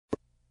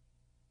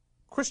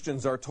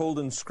Christians are told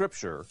in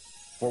Scripture,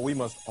 "For we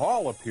must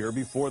all appear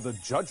before the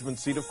judgment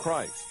seat of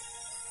Christ."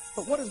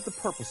 But what is the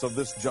purpose of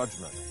this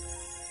judgment?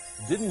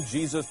 Didn't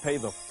Jesus pay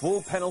the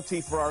full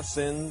penalty for our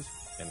sins,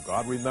 and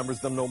God remembers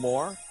them no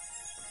more?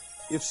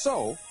 If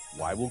so,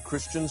 why will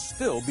Christians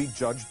still be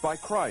judged by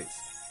Christ?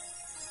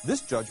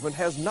 This judgment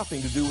has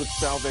nothing to do with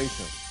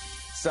salvation.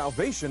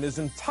 Salvation is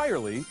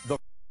entirely the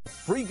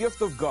free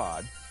gift of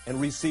God and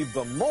received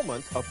the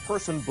moment a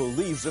person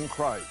believes in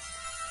Christ.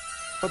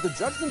 But the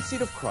judgment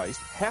seat of Christ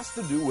has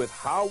to do with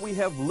how we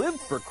have lived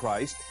for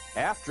Christ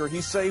after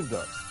He saved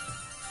us.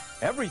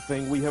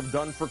 Everything we have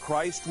done for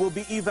Christ will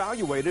be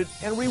evaluated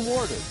and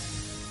rewarded.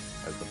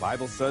 As the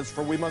Bible says,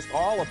 "For we must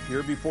all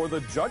appear before the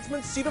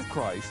judgment seat of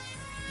Christ,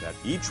 that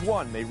each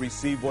one may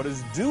receive what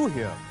is due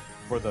him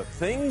for the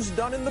things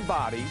done in the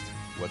body,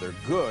 whether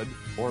good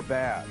or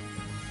bad."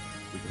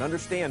 We can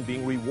understand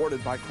being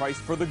rewarded by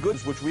Christ for the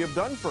goods which we have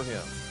done for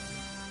Him.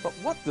 But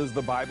what does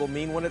the Bible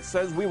mean when it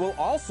says we will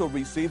also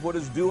receive what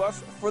is due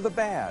us for the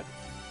bad?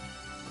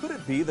 Could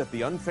it be that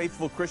the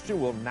unfaithful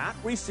Christian will not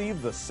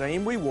receive the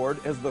same reward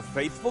as the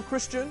faithful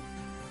Christian?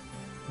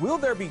 Will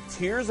there be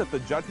tears at the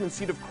judgment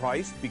seat of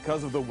Christ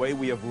because of the way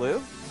we have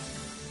lived?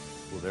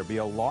 Will there be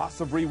a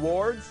loss of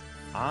rewards,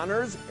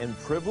 honors, and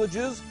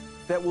privileges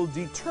that will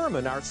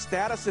determine our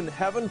status in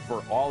heaven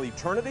for all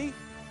eternity?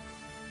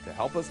 To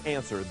help us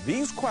answer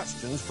these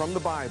questions from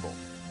the Bible,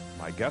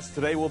 my guest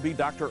today will be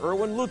Dr.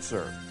 Erwin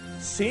Lutzer,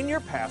 Senior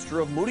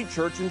Pastor of Moody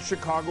Church in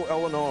Chicago,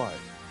 Illinois.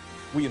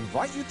 We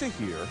invite you to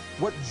hear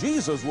what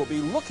Jesus will be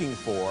looking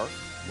for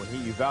when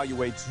He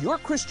evaluates your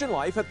Christian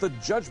life at the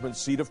judgment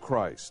seat of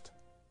Christ.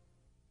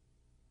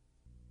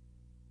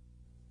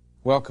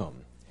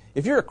 Welcome.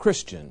 If you're a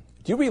Christian,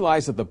 do you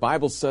realize that the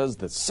Bible says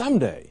that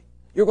someday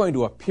you're going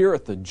to appear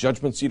at the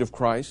judgment seat of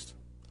Christ?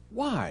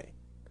 Why?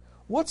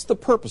 What's the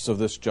purpose of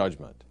this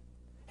judgment?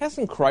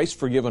 Hasn't Christ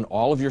forgiven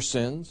all of your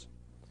sins?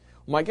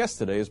 Well, my guest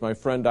today is my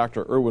friend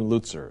Dr. Erwin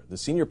Lutzer, the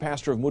Senior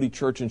Pastor of Moody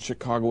Church in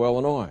Chicago,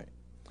 Illinois.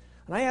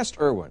 And I asked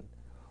Erwin,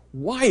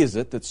 why is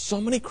it that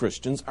so many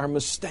Christians are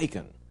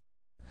mistaken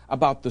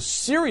about the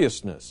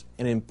seriousness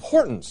and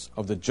importance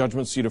of the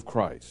judgment seat of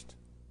Christ?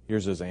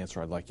 Here's his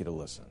answer. I'd like you to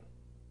listen.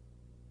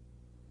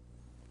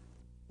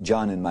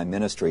 John, in my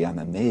ministry, I'm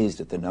amazed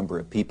at the number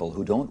of people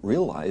who don't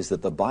realize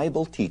that the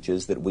Bible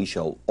teaches that we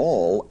shall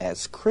all,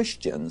 as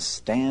Christians,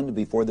 stand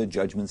before the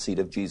judgment seat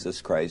of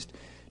Jesus Christ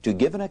to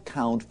give an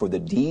account for the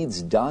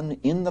deeds done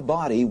in the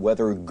body,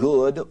 whether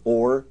good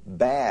or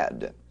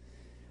bad.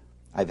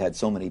 I've had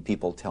so many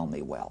people tell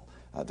me, well,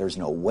 there's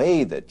no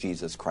way that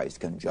Jesus Christ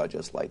can judge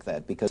us like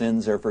that because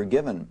sins are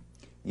forgiven.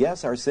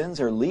 Yes, our sins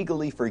are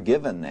legally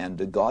forgiven,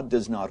 and God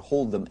does not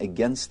hold them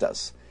against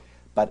us.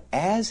 But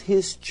as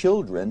His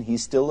children, He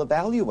still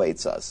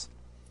evaluates us.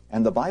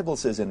 And the Bible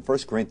says in 1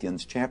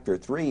 Corinthians chapter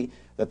 3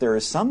 that there are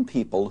some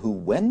people who,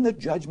 when the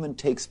judgment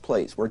takes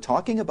place, we're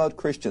talking about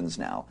Christians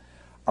now,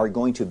 are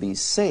going to be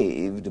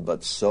saved,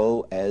 but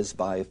so as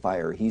by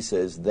fire. He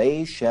says,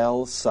 they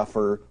shall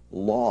suffer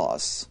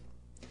loss.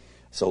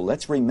 So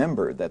let's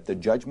remember that the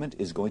judgment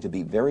is going to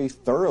be very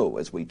thorough,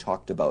 as we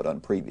talked about on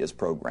previous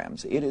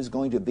programs. It is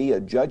going to be a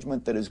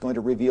judgment that is going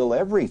to reveal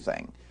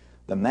everything.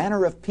 The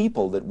manner of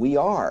people that we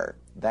are,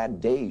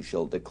 that day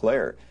shall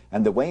declare.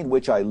 And the way in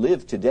which I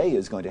live today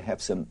is going to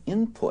have some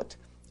input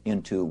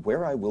into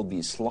where I will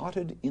be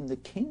slotted in the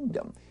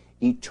kingdom.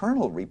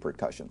 Eternal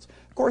repercussions.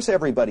 Of course,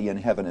 everybody in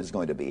heaven is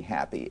going to be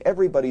happy.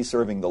 Everybody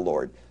serving the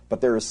Lord.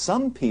 But there are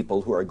some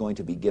people who are going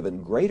to be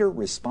given greater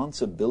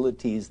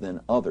responsibilities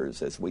than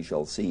others, as we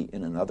shall see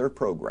in another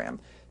program,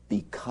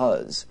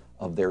 because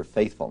of their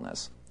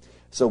faithfulness.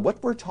 So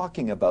what we're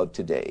talking about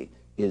today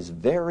is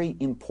very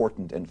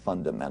important and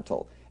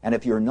fundamental. And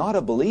if you're not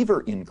a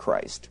believer in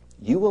Christ,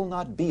 you will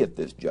not be at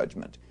this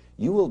judgment.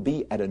 You will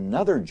be at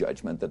another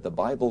judgment that the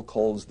Bible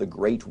calls the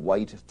Great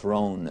White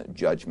Throne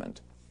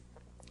Judgment.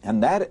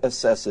 And that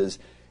assesses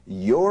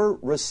your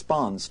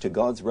response to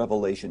God's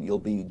revelation. You'll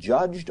be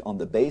judged on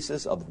the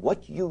basis of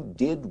what you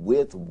did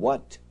with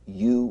what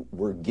you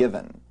were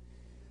given.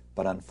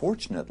 But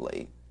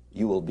unfortunately,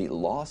 you will be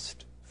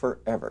lost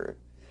forever.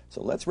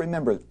 So let's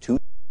remember two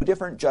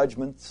different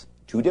judgments,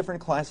 two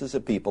different classes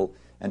of people.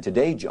 And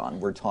today, John,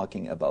 we're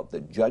talking about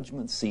the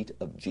judgment seat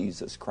of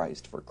Jesus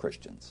Christ for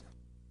Christians.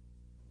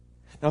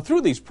 Now,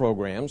 through these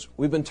programs,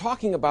 we've been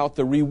talking about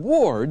the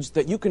rewards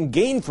that you can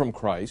gain from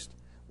Christ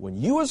when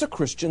you as a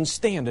Christian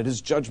stand at His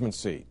judgment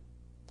seat.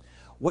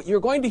 What you're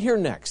going to hear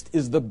next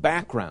is the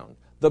background,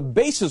 the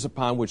basis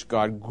upon which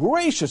God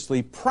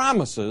graciously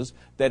promises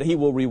that He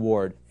will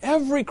reward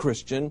every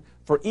Christian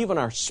for even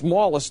our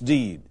smallest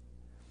deed.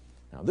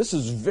 Now, this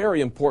is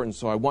very important,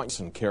 so I want you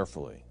to listen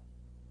carefully.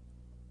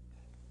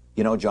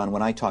 You know, John,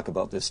 when I talk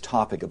about this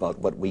topic about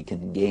what we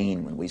can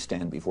gain when we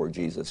stand before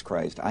Jesus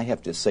Christ, I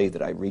have to say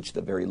that I reach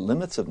the very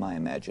limits of my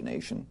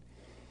imagination.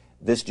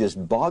 This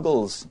just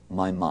boggles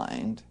my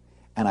mind.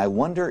 And I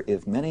wonder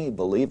if many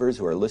believers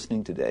who are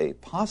listening today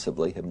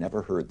possibly have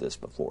never heard this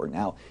before.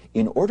 Now,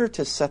 in order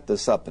to set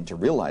this up and to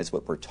realize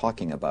what we're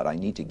talking about, I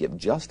need to give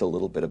just a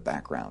little bit of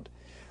background.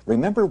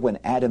 Remember when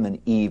Adam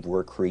and Eve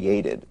were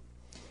created,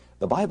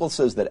 the Bible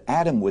says that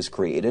Adam was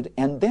created,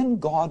 and then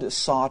God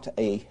sought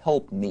a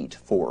helpmeet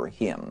for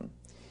him.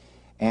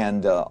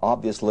 And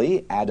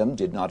obviously, Adam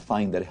did not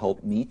find that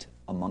helpmeet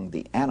among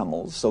the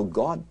animals, so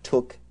God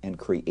took and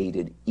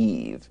created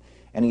Eve.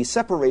 And he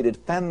separated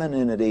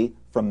femininity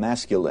from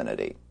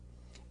masculinity.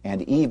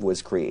 And Eve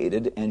was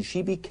created, and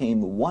she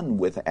became one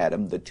with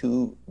Adam. The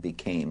two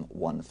became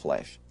one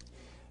flesh.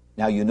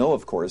 Now, you know,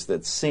 of course,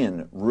 that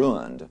sin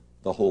ruined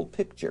the whole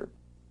picture.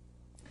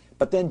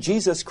 But then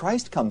Jesus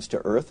Christ comes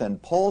to earth,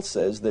 and Paul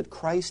says that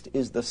Christ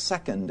is the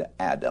second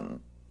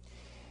Adam.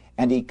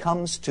 And he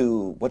comes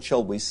to, what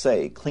shall we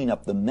say, clean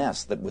up the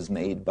mess that was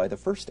made by the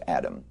first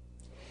Adam.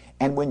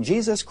 And when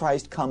Jesus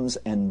Christ comes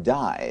and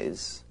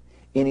dies,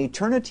 in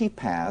eternity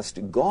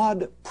past,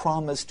 God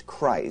promised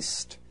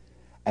Christ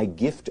a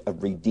gift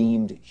of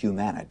redeemed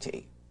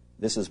humanity.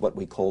 This is what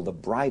we call the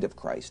bride of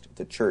Christ,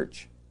 the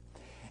church.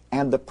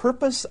 And the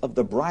purpose of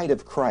the bride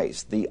of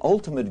Christ, the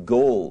ultimate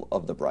goal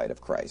of the bride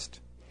of Christ,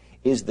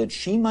 is that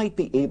she might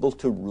be able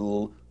to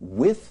rule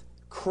with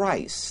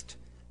Christ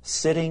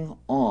sitting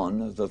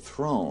on the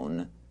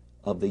throne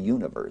of the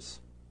universe.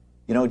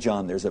 You know,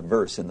 John, there's a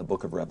verse in the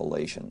book of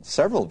Revelation,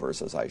 several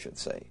verses, I should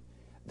say,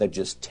 that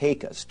just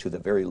take us to the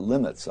very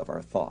limits of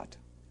our thought.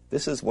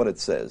 This is what it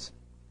says.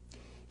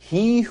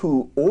 He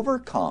who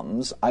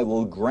overcomes, I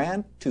will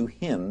grant to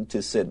him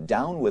to sit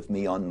down with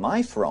me on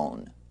my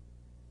throne,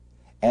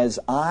 as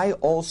I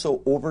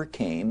also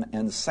overcame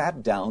and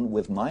sat down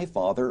with my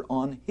Father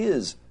on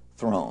his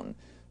throne.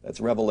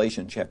 That's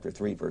Revelation chapter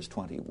 3, verse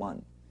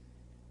 21.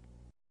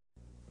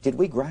 Did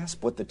we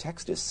grasp what the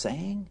text is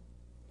saying?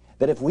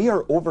 That if we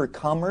are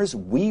overcomers,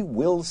 we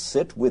will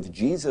sit with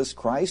Jesus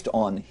Christ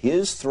on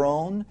his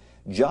throne,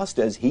 just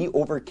as he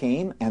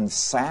overcame and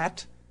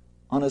sat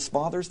on his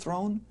Father's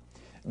throne?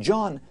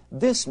 John,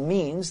 this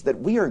means that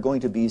we are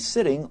going to be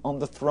sitting on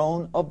the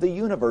throne of the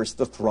universe,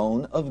 the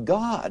throne of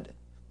God.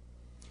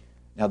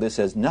 Now, this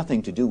has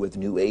nothing to do with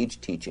New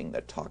Age teaching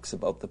that talks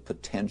about the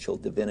potential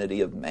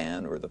divinity of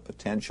man or the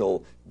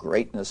potential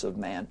greatness of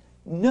man.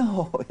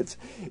 No,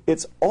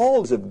 it's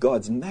all of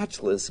God's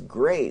matchless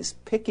grace,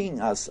 picking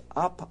us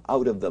up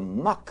out of the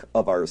muck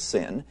of our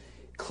sin,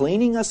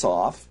 cleaning us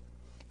off,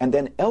 and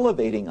then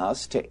elevating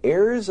us to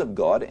heirs of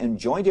God and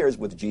joint heirs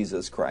with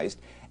Jesus Christ,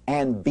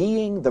 and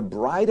being the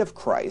bride of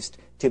Christ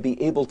to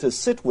be able to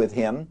sit with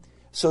him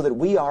so that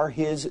we are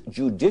his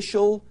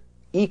judicial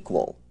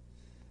equal.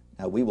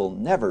 Now, we will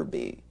never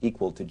be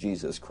equal to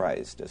Jesus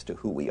Christ as to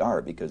who we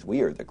are, because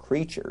we are the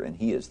creature and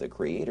he is the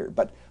creator.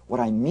 But what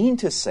I mean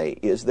to say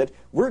is that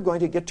we're going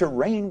to get to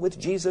reign with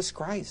Jesus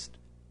Christ.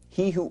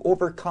 He who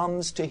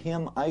overcomes, to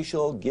him I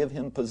shall give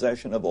him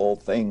possession of all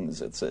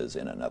things, it says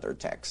in another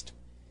text.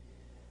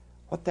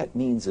 What that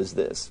means is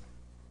this.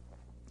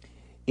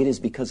 It is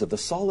because of the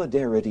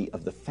solidarity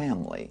of the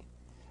family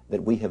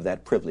that we have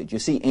that privilege. You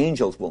see,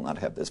 angels will not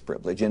have this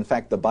privilege. In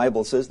fact, the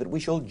Bible says that we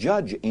shall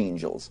judge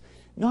angels,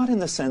 not in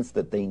the sense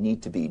that they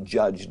need to be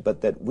judged, but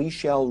that we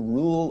shall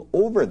rule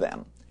over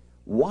them.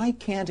 Why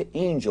can't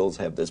angels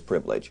have this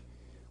privilege?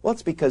 Well,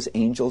 it's because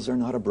angels are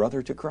not a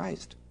brother to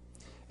Christ,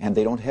 and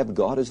they don't have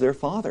God as their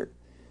father.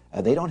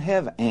 They don't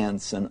have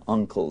aunts and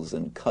uncles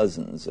and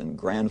cousins and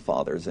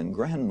grandfathers and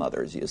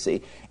grandmothers, you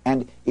see.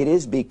 And it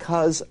is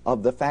because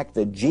of the fact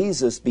that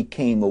Jesus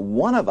became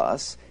one of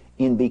us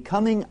in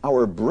becoming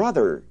our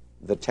brother,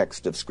 the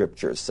text of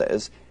Scripture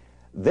says.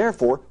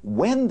 Therefore,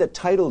 when the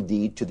title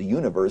deed to the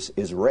universe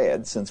is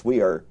read, since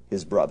we are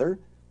his brother,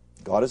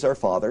 God is our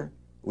Father,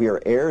 we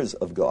are heirs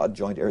of God,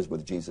 joint heirs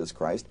with Jesus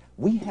Christ,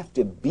 we have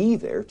to be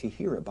there to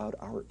hear about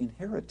our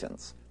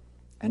inheritance.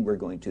 And we're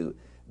going to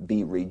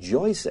be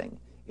rejoicing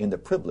in the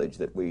privilege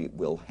that we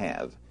will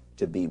have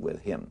to be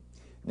with him.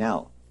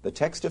 Now, the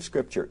text of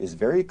Scripture is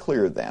very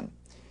clear then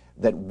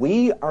that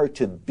we are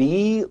to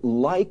be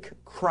like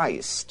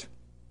Christ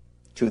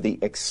to the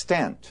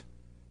extent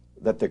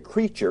that the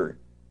creature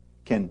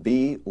can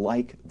be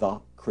like the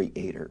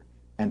Creator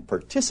and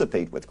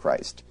participate with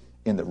Christ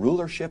in the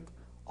rulership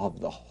of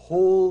the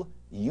whole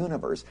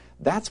universe.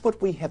 That's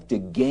what we have to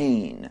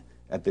gain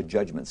at the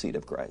judgment seat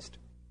of Christ.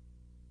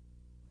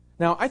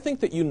 Now, I think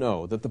that you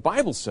know that the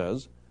Bible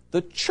says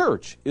the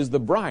church is the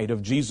bride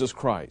of Jesus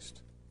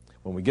Christ.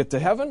 When we get to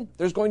heaven,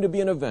 there's going to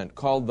be an event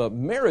called the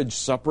marriage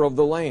supper of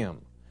the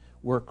Lamb,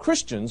 where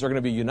Christians are going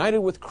to be united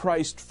with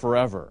Christ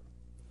forever.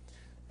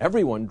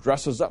 Everyone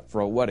dresses up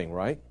for a wedding,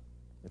 right?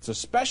 It's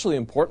especially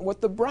important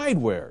what the bride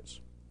wears.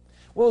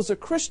 Well, as a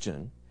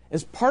Christian,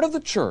 as part of the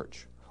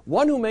church,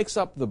 one who makes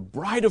up the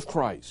bride of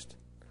Christ,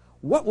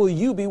 what will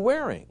you be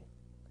wearing?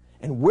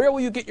 And where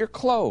will you get your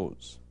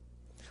clothes?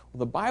 Well,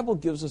 the Bible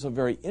gives us a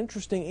very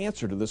interesting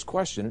answer to this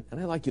question, and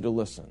I'd like you to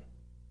listen.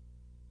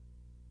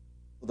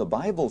 The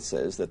Bible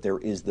says that there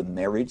is the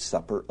marriage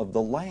supper of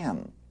the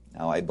Lamb.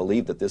 Now, I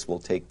believe that this will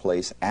take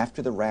place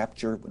after the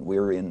rapture, when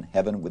we're in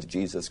heaven with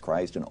Jesus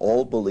Christ, and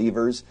all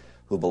believers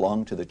who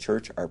belong to the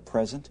church are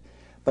present.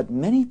 But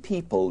many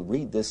people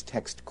read this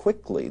text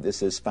quickly.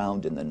 This is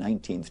found in the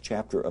 19th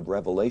chapter of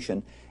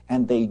Revelation,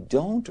 and they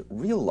don't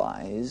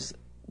realize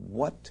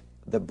what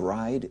the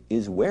bride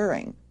is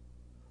wearing.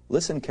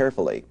 Listen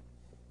carefully.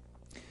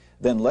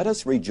 Then let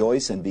us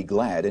rejoice and be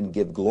glad and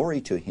give glory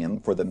to him,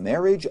 for the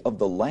marriage of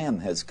the Lamb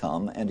has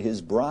come, and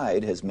his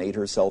bride has made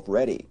herself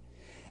ready.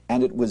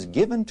 And it was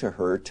given to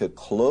her to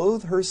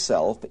clothe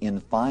herself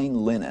in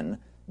fine linen,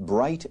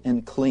 bright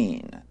and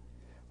clean.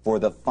 For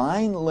the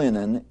fine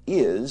linen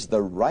is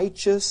the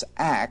righteous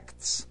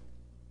acts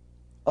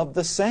of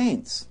the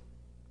saints.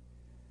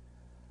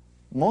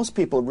 Most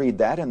people read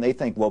that and they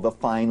think, well, the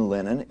fine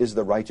linen is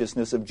the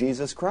righteousness of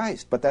Jesus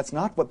Christ. But that's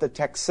not what the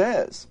text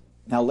says.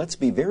 Now, let's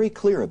be very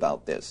clear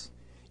about this.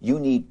 You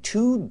need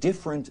two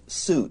different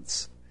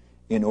suits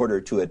in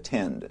order to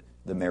attend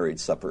the marriage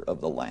supper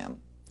of the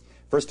Lamb.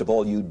 First of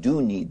all, you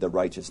do need the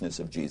righteousness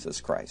of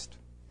Jesus Christ.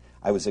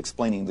 I was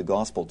explaining the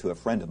gospel to a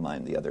friend of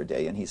mine the other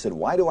day, and he said,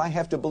 why do I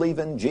have to believe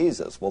in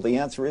Jesus? Well, the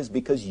answer is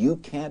because you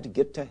can't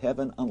get to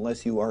heaven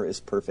unless you are as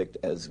perfect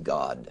as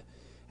God.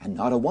 And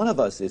not a one of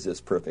us is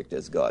as perfect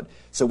as God.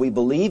 So we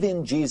believe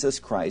in Jesus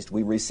Christ.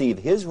 We receive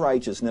his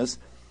righteousness,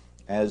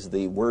 as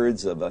the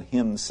words of a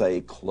hymn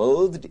say,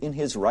 clothed in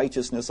his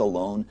righteousness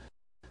alone,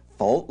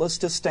 faultless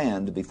to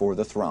stand before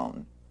the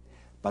throne.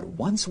 But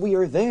once we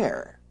are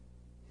there,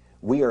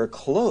 we are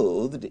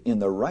clothed in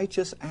the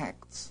righteous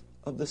acts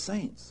of the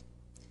saints.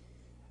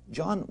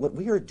 John, what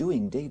we are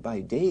doing day by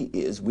day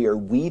is we are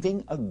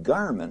weaving a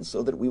garment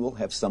so that we will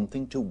have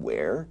something to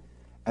wear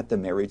at the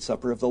marriage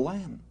supper of the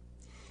Lamb.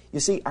 You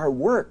see, our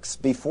works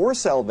before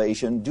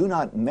salvation do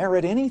not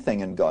merit anything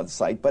in God's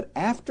sight, but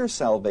after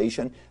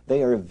salvation,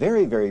 they are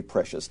very, very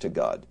precious to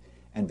God.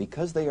 And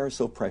because they are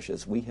so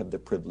precious, we have the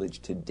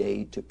privilege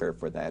today to prepare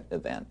for that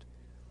event.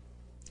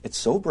 It's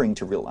sobering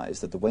to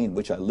realize that the way in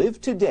which I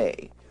live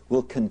today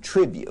will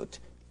contribute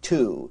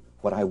to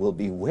what I will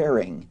be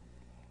wearing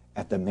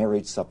at the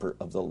marriage supper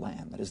of the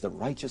Lamb. It is the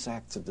righteous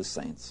acts of the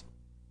saints.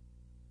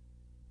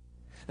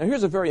 Now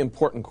here's a very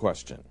important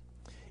question.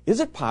 Is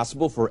it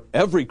possible for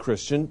every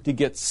Christian to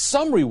get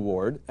some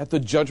reward at the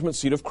judgment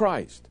seat of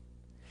Christ?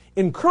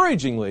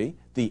 Encouragingly,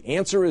 the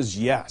answer is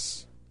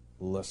yes.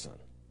 Listen.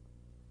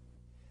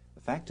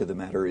 The fact of the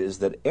matter is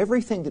that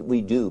everything that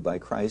we do by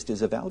Christ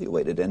is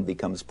evaluated and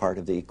becomes part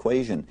of the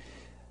equation.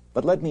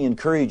 But let me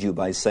encourage you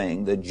by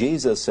saying that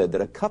Jesus said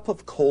that a cup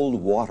of cold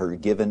water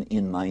given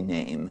in my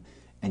name,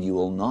 and you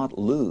will not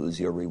lose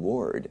your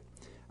reward.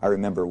 I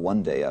remember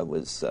one day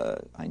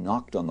I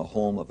knocked on the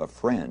home of a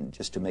friend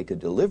just to make a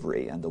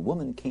delivery, and the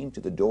woman came to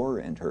the door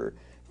and her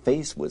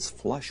face was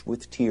flush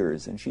with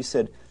tears, and she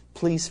said,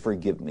 please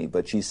forgive me,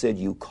 but she said,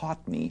 you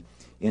caught me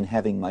in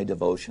having my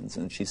devotions.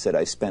 And she said,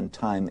 I spend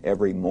time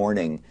every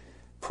morning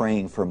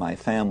praying for my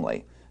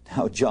family.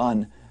 Now,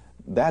 John,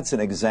 that's an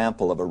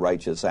example of a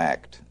righteous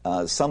act.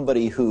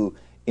 Somebody who,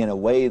 in a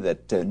way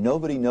that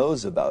nobody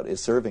knows about,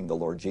 is serving the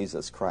Lord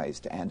Jesus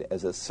Christ, and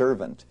as a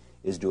servant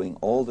is doing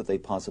all that they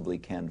possibly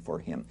can for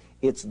him.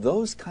 It's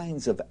those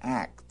kinds of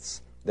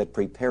acts that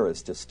prepare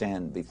us to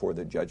stand before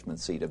the judgment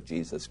seat of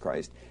Jesus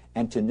Christ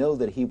and to know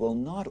that he will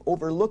not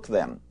overlook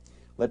them.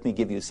 Let me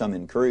give you some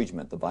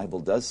encouragement. The Bible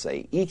does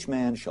say, each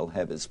man shall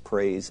have his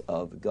praise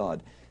of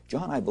God.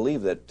 John, I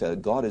believe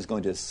that God is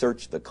going to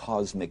search the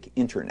cosmic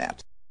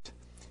internet,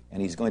 and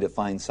he's going to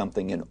find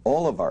something in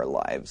all of our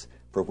lives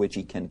for which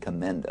he can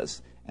commend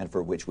us and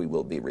for which we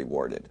will be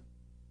rewarded.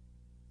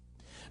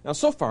 Now,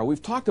 so far,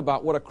 we've talked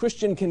about what a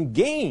Christian can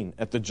gain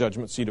at the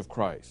judgment seat of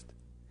Christ.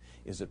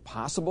 Is it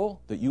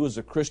possible that you as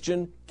a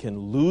Christian can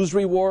lose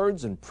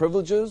rewards and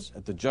privileges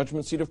at the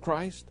judgment seat of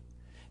Christ?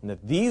 And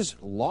that these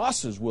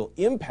losses will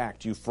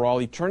impact you for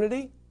all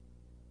eternity?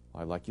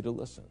 Well, I'd like you to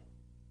listen.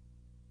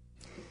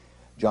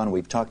 John,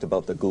 we've talked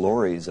about the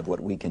glories of what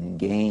we can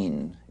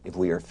gain if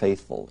we are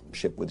faithful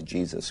with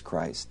Jesus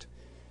Christ.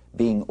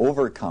 Being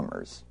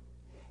overcomers.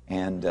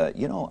 And,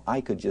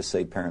 I could just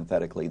say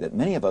parenthetically that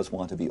many of us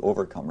want to be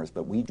overcomers,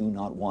 but we do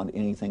not want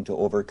anything to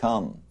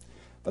overcome.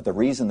 But the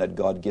reason that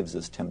God gives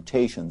us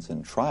temptations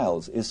and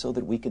trials is so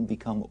that we can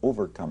become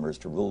overcomers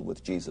to rule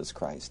with Jesus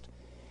Christ.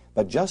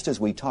 But just as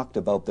we talked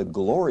about the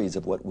glories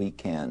of what we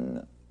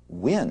can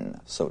win,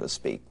 so to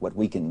speak, what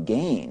we can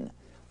gain,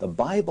 the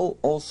Bible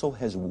also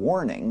has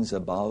warnings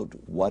about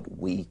what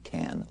we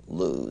can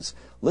lose.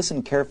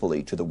 Listen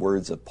carefully to the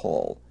words of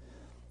Paul.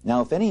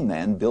 Now, if any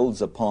man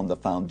builds upon the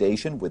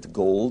foundation with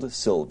gold,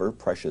 silver,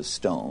 precious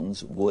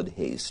stones, wood,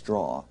 hay,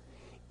 straw,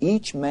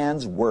 each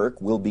man's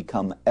work will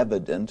become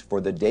evident,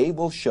 for the day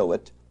will show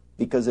it,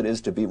 because it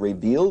is to be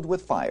revealed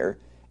with fire,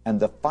 and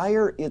the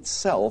fire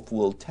itself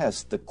will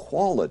test the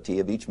quality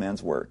of each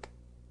man's work.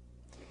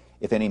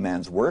 If any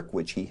man's work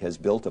which he has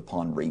built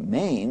upon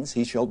remains,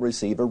 he shall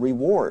receive a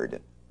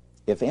reward.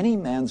 If any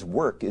man's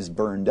work is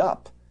burned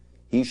up,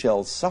 he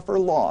shall suffer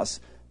loss,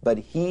 but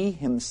he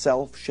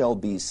himself shall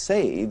be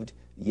saved,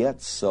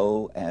 yet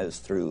so as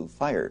through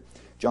fire.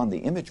 John, the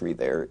imagery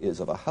there is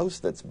of a house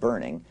that's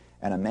burning,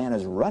 and a man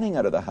is running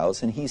out of the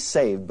house, and he's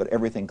saved, but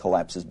everything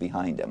collapses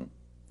behind him.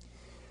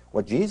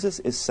 What Jesus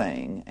is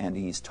saying, and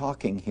he's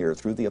talking here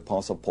through the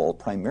Apostle Paul,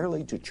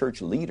 primarily to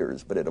church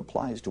leaders, but it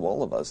applies to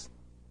all of us,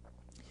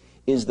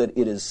 is that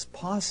it is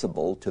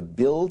possible to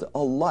build a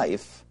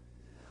life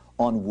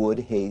on wood,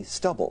 hay,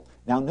 stubble.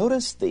 Now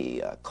notice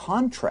the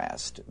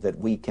contrast that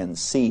we can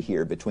see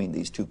here between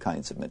these two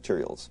kinds of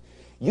materials.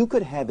 You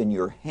could have in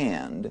your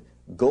hand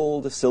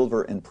gold,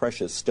 silver, and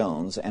precious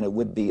stones, and it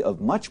would be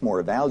of much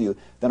more value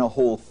than a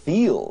whole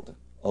field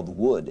of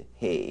wood,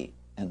 hay,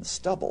 and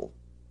stubble.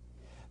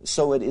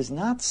 So it is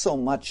not so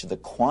much the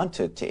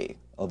quantity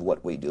of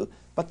what we do,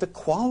 but the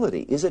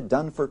quality. Is it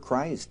done for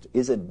Christ?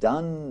 Is it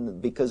done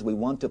because we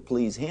want to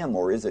please Him,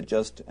 or is it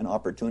just an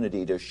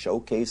opportunity to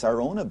showcase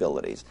our own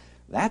abilities?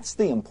 That's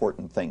the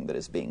important thing that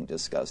is being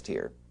discussed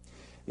here.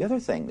 The other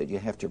thing that you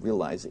have to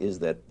realize is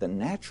that the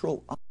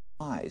natural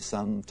eye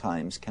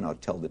sometimes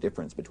cannot tell the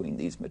difference between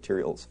these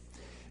materials.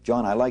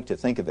 John, I like to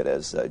think of it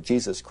as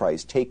Jesus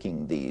Christ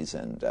taking these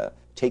and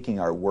taking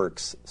our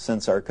works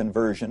since our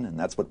conversion, and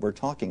that's what we're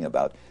talking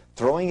about,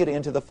 throwing it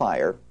into the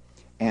fire,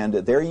 and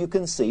there you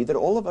can see that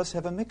all of us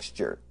have a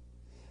mixture.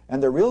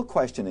 And the real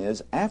question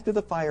is, after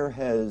the fire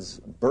has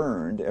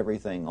burned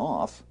everything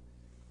off,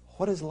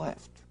 what is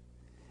left?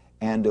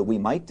 And we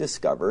might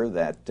discover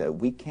that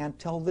we can't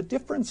tell the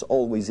difference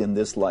always in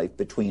this life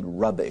between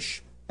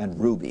rubbish and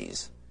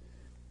rubies.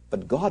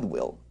 But God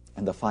will,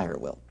 and the fire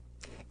will.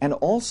 And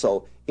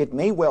also, it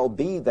may well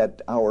be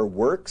that our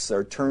works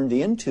are turned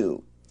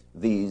into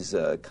these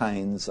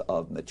kinds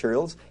of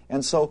materials,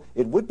 and so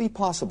it would be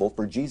possible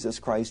for Jesus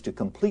Christ to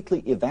completely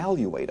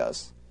evaluate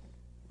us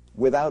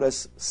without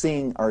us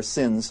seeing our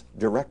sins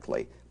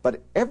directly.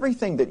 But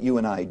everything that you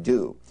and I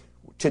do,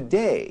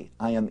 today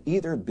I am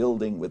either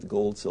building with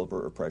gold,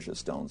 silver, or precious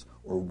stones,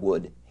 or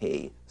wood,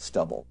 hay,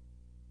 stubble.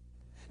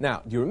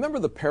 Now, do you remember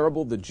the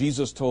parable that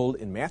Jesus told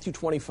in Matthew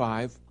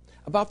 25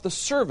 about the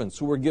servants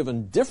who were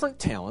given different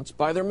talents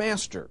by their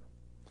master?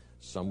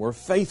 Some were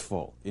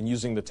faithful in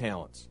using the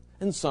talents,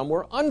 and some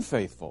were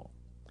unfaithful.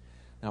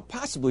 Now,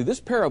 possibly this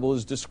parable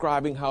is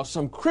describing how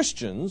some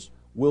Christians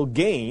will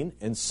gain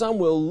and some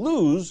will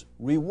lose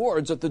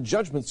rewards at the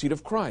judgment seat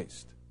of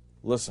Christ.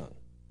 Listen.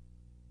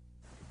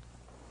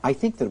 I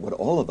think that what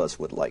all of us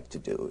would like to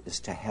do is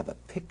to have a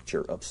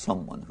picture of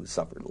someone who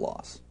suffered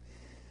loss.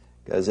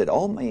 Because it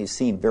all may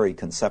seem very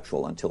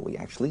conceptual until we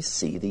actually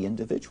see the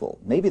individual.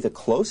 Maybe the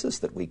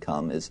closest that we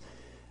come is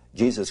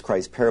Jesus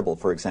Christ's parable,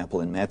 for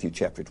example, in Matthew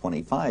chapter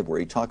 25, where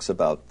he talks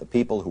about the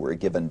people who were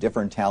given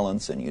different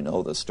talents, and you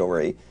know the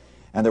story.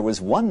 And there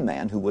was one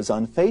man who was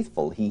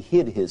unfaithful. He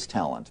hid his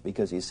talent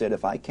because he said,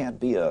 if I can't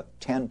be a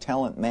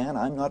 10-talent man,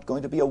 I'm not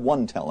going to be a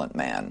 1-talent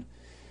man.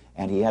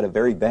 And he had a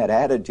very bad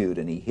attitude,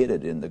 and he hid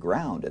it in the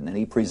ground, and then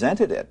he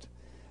presented it.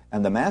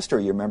 And the master,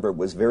 you remember,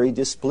 was very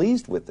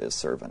displeased with this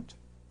servant.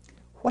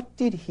 What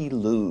did he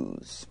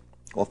lose?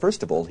 Well,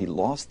 first of all, he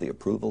lost the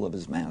approval of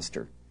his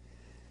master.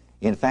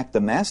 In fact, the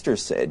master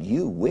said,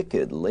 you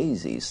wicked,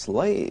 lazy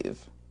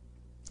slave.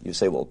 You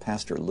say, well,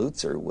 Pastor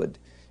Lutzer, would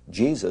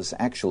Jesus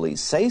actually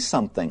say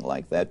something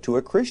like that to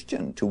a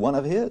Christian, to one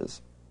of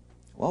his?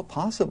 Well,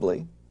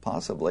 possibly.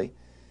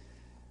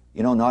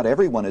 You know, not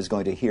everyone is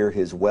going to hear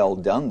his well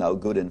done, thou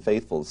good and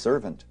faithful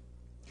servant.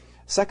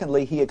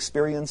 Secondly, he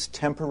experienced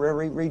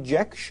temporary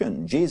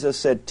rejection. Jesus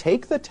said,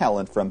 take the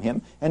talent from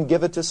him and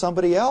give it to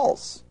somebody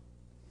else.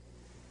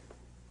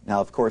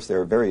 Now, of course,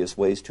 there are various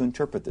ways to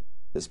interpret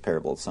this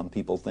parable. Some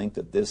people think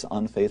that this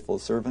unfaithful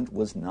servant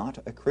was not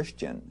a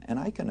Christian, and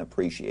I can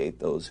appreciate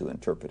those who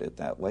interpret it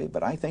that way,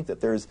 but I think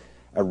that there's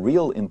a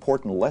real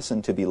important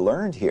lesson to be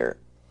learned here.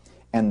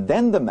 And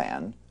then the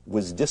man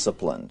was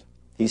disciplined.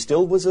 He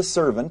still was a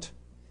servant,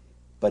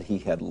 but he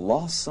had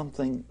lost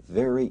something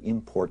very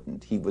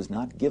important. He was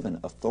not given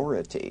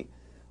authority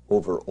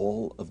over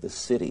all of the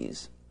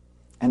cities.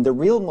 And the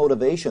real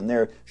motivation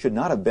there should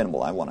not have been,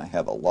 well, I want to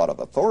have a lot of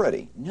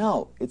authority.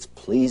 No, it's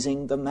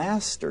pleasing the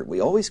master. We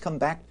always come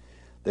back to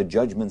the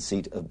judgment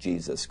seat of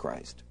Jesus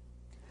Christ.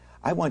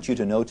 I want you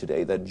to know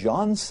today that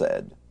John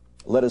said,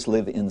 let us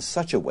live in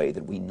such a way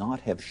that we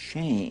not have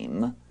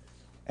shame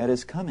at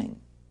his coming.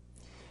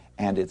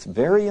 And it's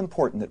very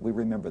important that we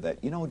remember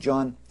that. You know,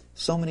 John,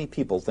 so many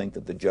people think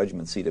that the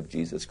judgment seat of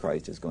Jesus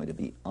Christ is going to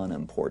be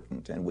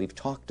unimportant, and we've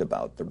talked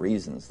about the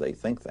reasons they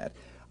think that.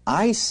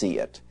 I see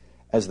it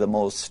as the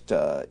most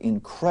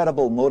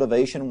incredible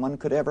motivation one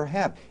could ever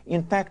have.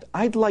 In fact,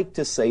 I'd like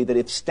to say that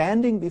if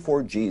standing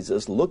before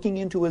Jesus, looking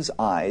into his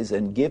eyes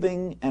and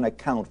giving an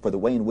account for the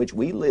way in which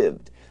we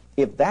lived,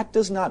 if that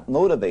does not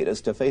motivate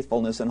us to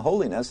faithfulness and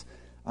holiness,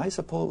 I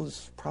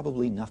suppose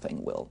probably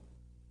nothing will.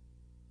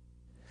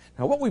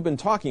 Now, what we've been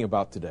talking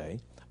about today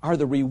are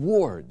the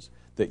rewards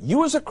that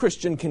you as a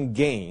Christian can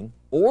gain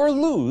or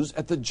lose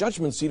at the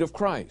judgment seat of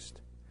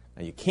Christ.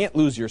 Now, you can't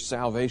lose your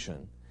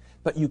salvation,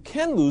 but you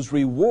can lose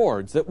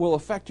rewards that will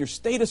affect your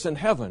status in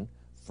heaven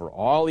for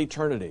all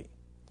eternity.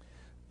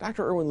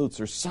 Dr. Erwin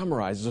Lutzer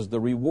summarizes the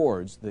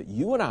rewards that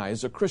you and I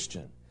as a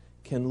Christian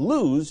can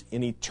lose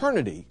in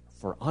eternity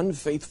for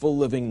unfaithful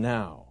living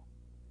now.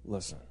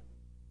 Listen.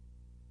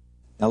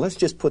 Now let's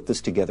just put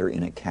this together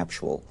in a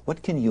capsule.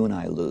 What can you and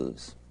I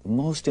lose? The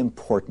most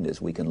important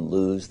is we can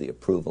lose the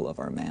approval of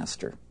our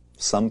master.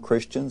 Some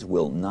Christians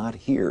will not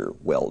hear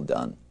well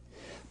done.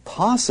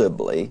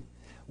 Possibly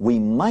we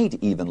might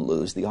even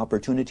lose the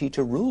opportunity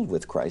to rule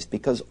with Christ,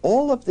 because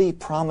all of the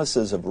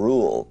promises of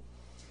rule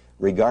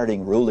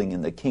regarding ruling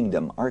in the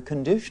kingdom are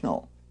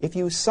conditional. If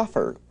you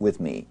suffer with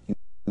me,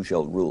 you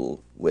shall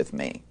rule with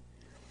me.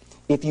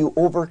 If you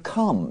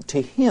overcome,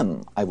 to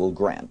him I will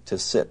grant to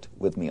sit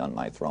with me on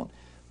my throne.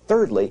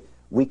 Thirdly,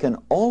 we can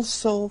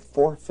also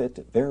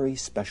forfeit very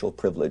special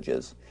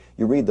privileges.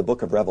 You read the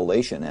book of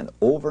Revelation, and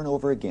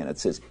over again it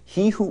says,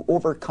 he who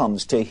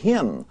overcomes, to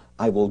him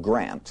I will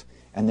grant.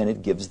 And then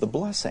it gives the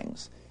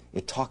blessings.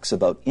 It talks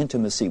about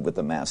intimacy with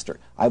the Master.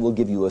 I will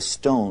give you a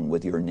stone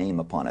with your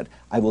name upon it.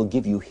 I will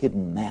give you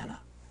hidden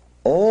manna.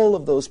 All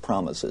of those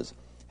promises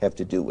have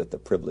to do with the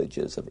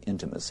privileges of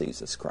intimacy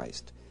with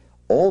Christ.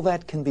 All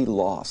that can be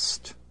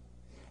lost.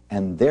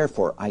 And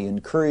therefore, I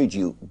encourage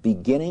you,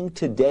 beginning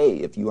today,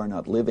 if you are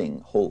not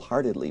living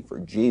wholeheartedly for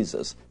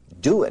Jesus,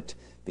 do it,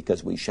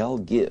 because we shall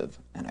give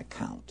an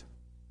account.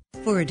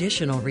 For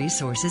additional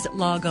resources,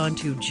 log on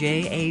to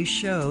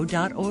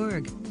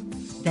jashow.org.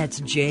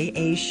 That's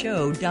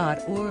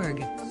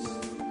jashow.org.